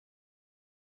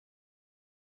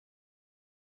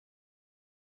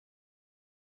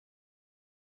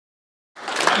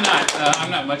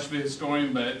I'm not much of a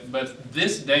historian, but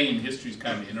this day in history is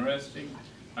kind of interesting.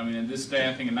 I mean, in this day,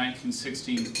 I think in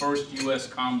 1916, first U.S.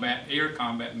 air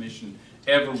combat mission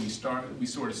ever. We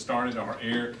sort of started our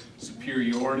air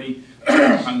superiority.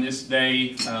 On this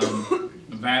day,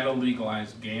 Nevada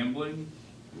legalized gambling.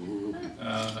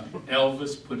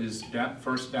 Elvis put his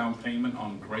first down payment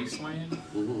on Graceland.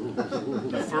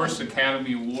 The first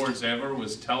Academy Awards ever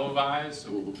was televised,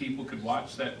 so people could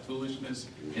watch that foolishness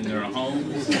in their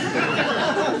homes.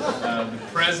 The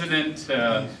president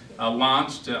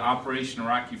launched Operation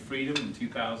Iraqi Freedom in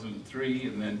 2003,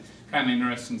 and then kind of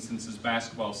interesting since his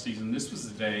basketball season, this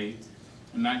was the day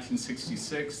in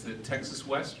 1966 that Texas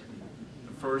Western,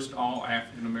 the first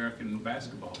all-African-American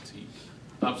basketball team,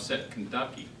 upset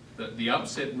Kentucky. The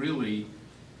upset really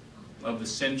of the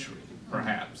century,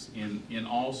 perhaps, in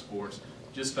all sports,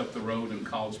 just up the road in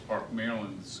College Park,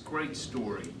 Maryland. It's a great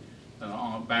story,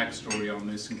 backstory on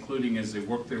this, including as they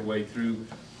worked their way through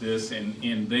this, and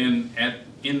then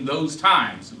in those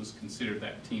times it was considered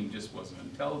that team just wasn't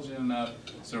intelligent enough,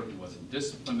 certainly wasn't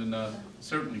disciplined enough,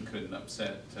 certainly couldn't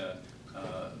upset the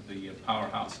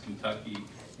powerhouse Kentucky.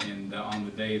 And on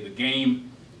the day of the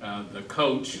game, the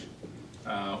coach,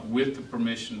 with the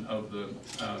permission of the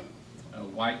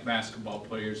white basketball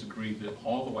players, agreed that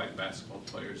all the white basketball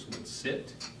players would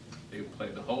sit. They would play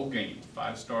the whole game,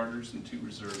 5 starters and 2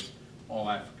 reserves, all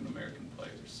African-American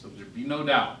players. So there'd be no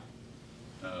doubt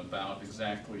about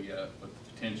exactly what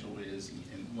the potential is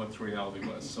and what the reality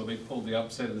was. So they pulled the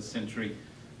upset of the century,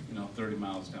 30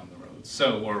 miles down the road,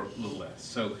 so, or a little less.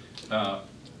 So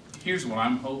here's what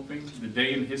I'm hoping. The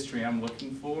day in history I'm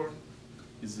looking for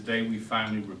is the day we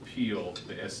finally repeal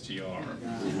the SGR.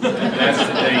 That's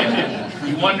the day in it.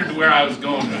 You wondered where I was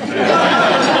going with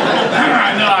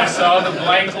that. I know, I saw the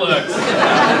blank looks.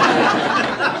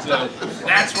 So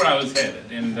that's where I was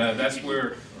headed, and that's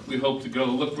where we hope to go.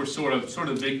 Look, we're sort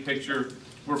of big picture.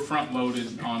 We're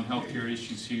front-loaded on healthcare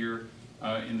issues here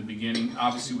in the beginning,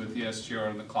 obviously with the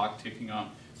SGR and the clock ticking on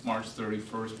March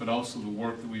 31st, but also the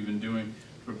work that we've been doing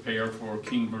to prepare for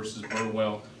King versus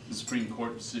Burwell, the Supreme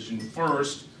Court decision.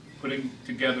 First, putting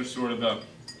together sort of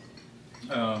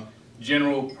a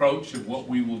general approach of what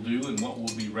we will do and what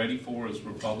we'll be ready for as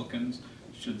Republicans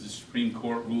should the Supreme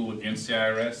Court rule against the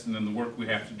IRS, and then the work we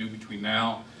have to do between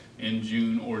now and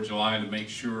June or July to make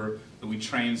sure that we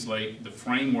translate the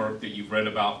framework that you've read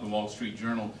about in the Wall Street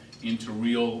Journal into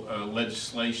real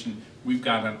legislation. We've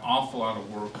got an awful lot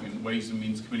of work in Ways and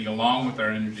Means Committee, along with our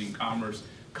Energy and Commerce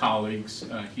colleagues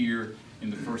here in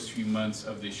the first few months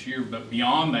of this year. But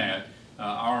beyond that,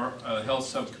 our Health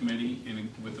Subcommittee,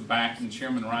 with the backing,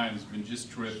 Chairman Ryan has been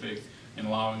just terrific in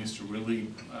allowing us to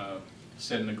really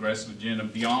set an aggressive agenda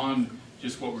beyond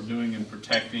just what we're doing in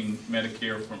protecting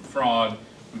Medicare from fraud.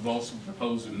 We've also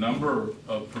proposed a number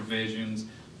of provisions,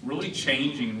 really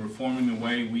changing and reforming the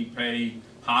way we pay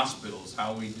hospitals,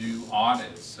 how we do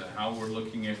audits, how we're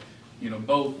looking at,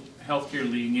 both healthcare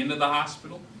leading into the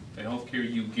hospital, the healthcare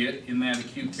you get in that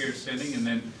acute care setting, and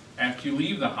then after you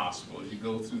leave the hospital, as you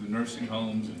go through the nursing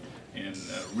homes and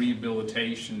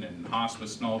rehabilitation and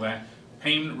hospice and all that,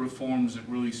 payment reforms that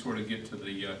really sort of get to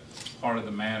the heart of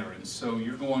the matter. And so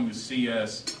you're going to see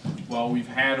us, while we've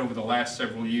had over the last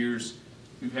several years,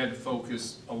 we've had to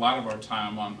focus a lot of our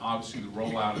time on obviously the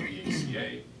rollout of the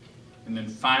ACA, and then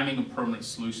finding a permanent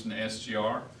solution to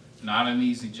SGR. Not an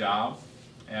easy job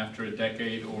after a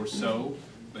decade or so,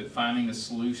 but finding a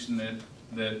solution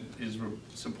that is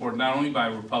supported not only by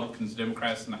Republicans,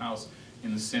 Democrats in the House,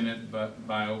 in the Senate, but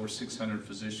by over 600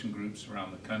 physician groups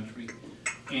around the country,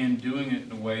 and doing it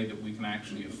in a way that we can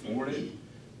actually afford it,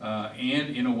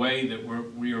 and in a way that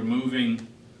we are moving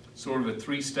sort of a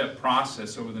 3-step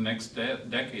process over the next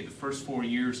decade. The first 4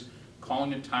 years,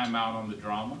 calling a timeout on the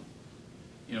drama,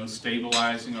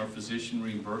 stabilizing our physician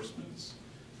reimbursements,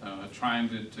 trying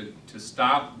to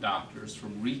stop doctors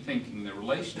from rethinking their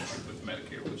relationship with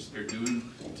Medicare, which they're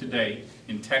doing today.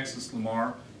 In Texas,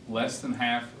 Lamar, less than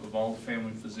half of all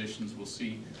family physicians will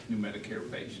see new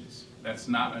Medicare patients. That's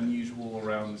not unusual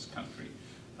around this country.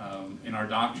 And our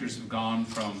doctors have gone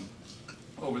from,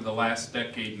 over the last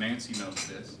decade, Nancy knows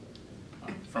this,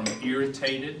 from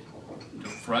irritated to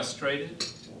frustrated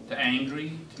to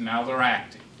angry to now they're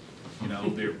acting.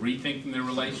 They're rethinking their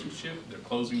relationship, they're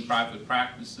closing private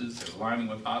practices, they're aligning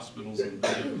with hospitals and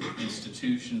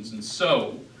institutions. And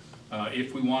so,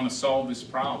 if we want to solve this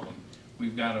problem,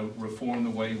 we've got to reform the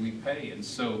way we pay. And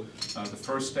so, the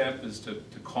first step is to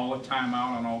call a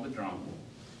timeout on all the drama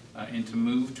and to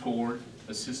move toward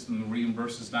a system that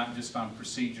reimburses not just on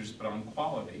procedures but on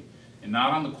quality. And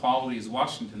not on the quality as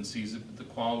Washington sees it, but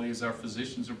the quality as our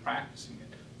physicians are practicing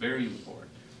it. Very important.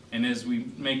 And as we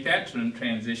make that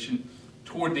transition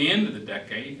toward the end of the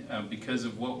decade, because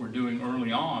of what we're doing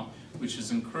early on, which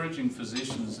is encouraging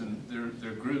physicians and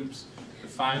their groups to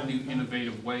find new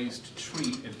innovative ways to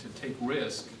treat and to take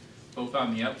risk, both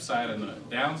on the upside and the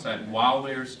downside, while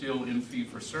they're still in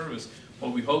fee-for-service.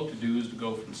 What we hope to do is to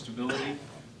go from stability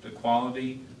to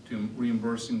quality to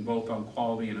reimbursing both on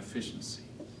quality and efficiency.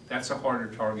 That's a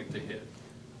harder target to hit.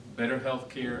 Better health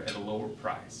care at a lower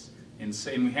price. And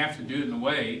we have to do it in a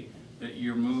way that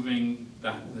you're moving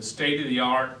the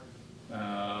state-of-the-art.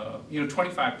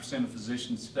 25% of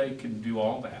physicians today can do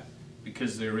all that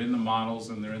because they're in the models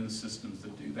and they're in the systems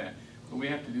that do that. But we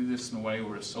have to do this in a way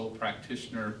where a sole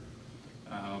practitioner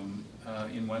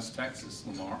in West Texas,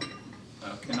 Lamar,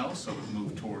 can also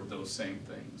move toward those same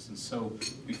things. And so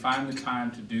we find the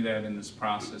time to do that in this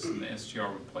process, and the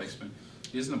SGR replacement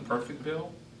isn't a perfect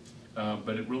bill,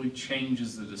 but it really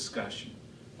changes the discussion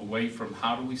away from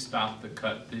how do we stop the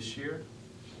cut this year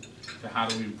to how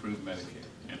do we improve Medicare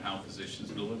and how physicians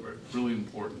deliver it. Really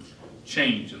important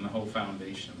change in the whole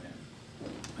foundation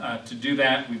there. To do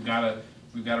that, we've got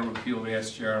to repeal the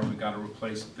SGR. We've got to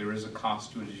replace it. There is a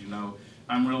cost to it, as you know.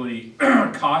 I'm really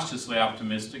cautiously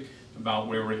optimistic about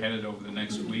where we're headed over the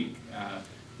next week.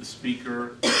 The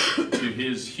Speaker, to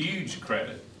his huge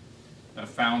credit,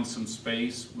 found some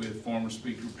space with former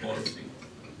Speaker Pelosi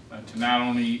to not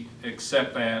only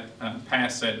accept that,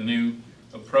 pass that new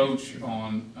approach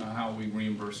on how we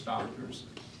reimburse doctors,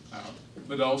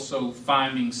 but also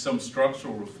finding some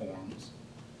structural reforms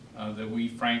that we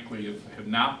frankly have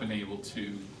not been able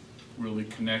to really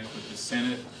connect with the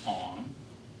Senate on,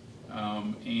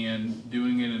 and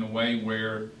doing it in a way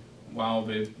where while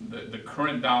the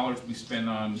current dollars we spend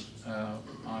on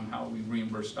how we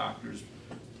reimburse doctors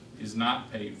is not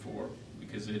paid for,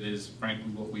 because it is frankly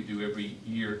what we do every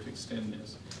year to extend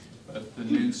this, but the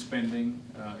new spending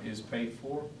is paid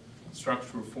for.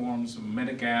 Structural reforms of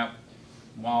Medigap,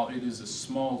 while it is a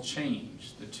small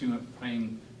change,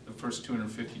 paying the first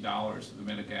 $250 of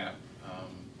the Medigap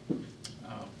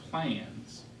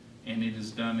plans, and it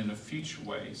is done in a future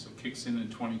way, so it kicks in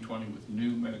 2020 with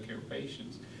new Medicare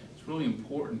patients. It's really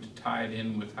important to tie it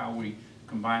in with how we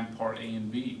combine Part A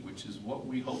and B, which is what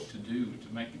we hope to do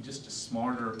to make it just a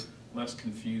smarter, less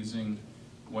confusing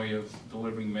way of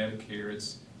delivering Medicare.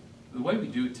 It's the way we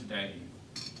do it today.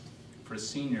 For a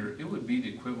senior, it would be the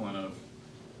equivalent of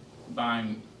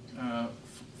buying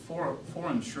four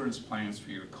insurance plans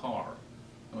for your car.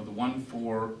 The one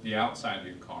for the outside of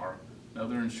your car,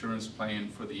 another insurance plan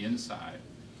for the inside,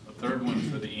 a third one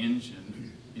for the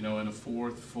engine, and a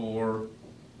fourth for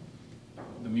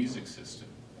the music system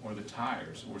or the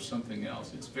tires or something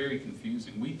else. It's very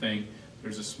confusing. We think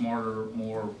there's a smarter,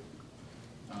 more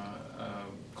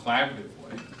collaborative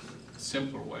way,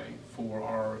 simpler way for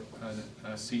our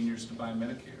seniors to buy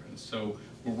Medicare. And so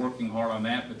we're working hard on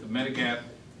that, but the Medigap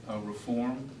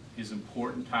reform is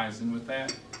important, ties in with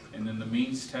that. And then the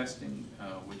means testing,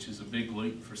 which is a big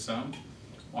leap for some.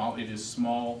 While it is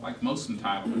small, like most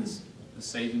entitlements, the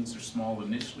savings are small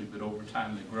initially, but over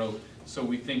time they grow. So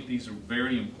we think these are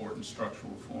very important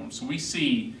structural reforms. So we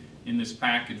see in this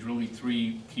package really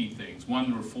three key things.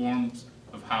 One, the reforms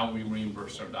of how we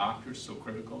reimburse our doctors, so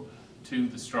critical. Two,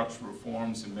 the structural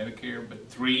reforms in Medicare. But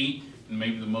three, and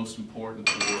maybe the most important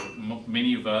for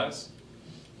many of us,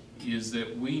 is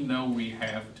that we know we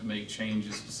have to make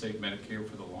changes to save Medicare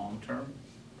for the long term.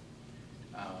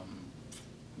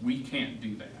 We can't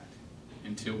do that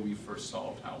until we first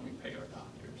solve how we pay our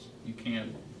doctors. You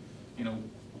can't,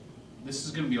 this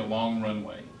is going to be a long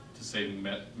runway to saving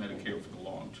Medicare for the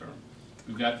long term.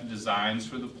 We've got the designs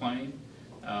for the plane,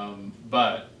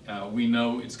 but we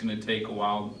know it's going to take a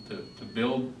while to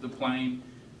build the plane,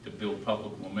 to build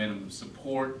public momentum and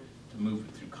support, to move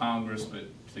it through Congress, but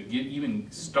to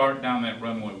even start down that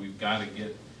runway, we've got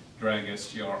to drag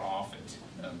SGR off it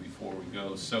before we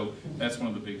go. So that's one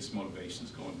of the biggest motivations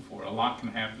going forward. A lot can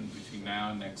happen between now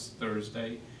and next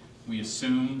Thursday. We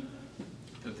assume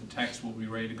that the text will be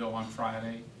ready to go on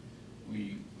Friday.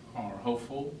 We are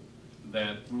hopeful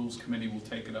that Rules Committee will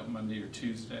take it up Monday or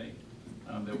Tuesday,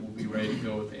 that we'll be ready to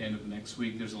go at the end of next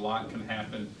week. There's a lot can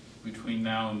happen between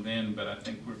now and then, but I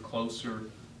think we're closer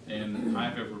than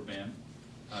I've ever been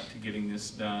to getting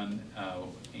this done,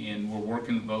 and we're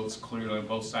working the votes clearly on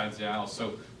both sides of the aisle.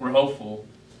 So we're hopeful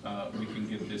we can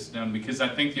get this done, because I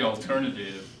think the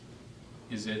alternative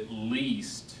is at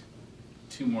least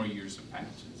 2 more years of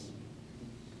patches,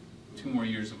 2 more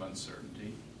years of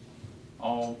uncertainty.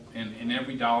 And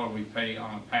every dollar we pay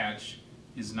on a patch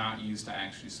is not used to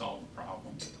actually solve the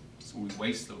problem. So we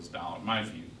waste those dollars, in my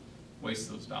view, waste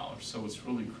those dollars. So it's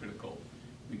really critical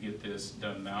we get this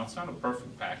done now. It's not a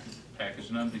perfect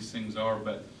package. None of these things are,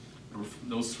 but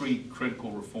those three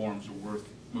critical reforms are worth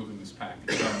moving this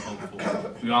package. So I'm hopeful.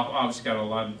 We obviously got a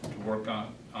lot to work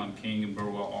on King and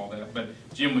Burwell, all that. But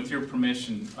Jim, with your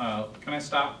permission, can I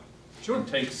stop? Sure. And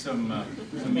take some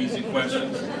easy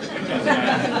questions.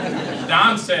 Because,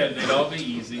 Don said they'd all be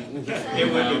easy.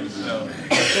 It would be. So.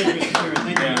 Thank you, Mr. Chairman.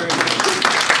 Thank you very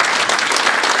much.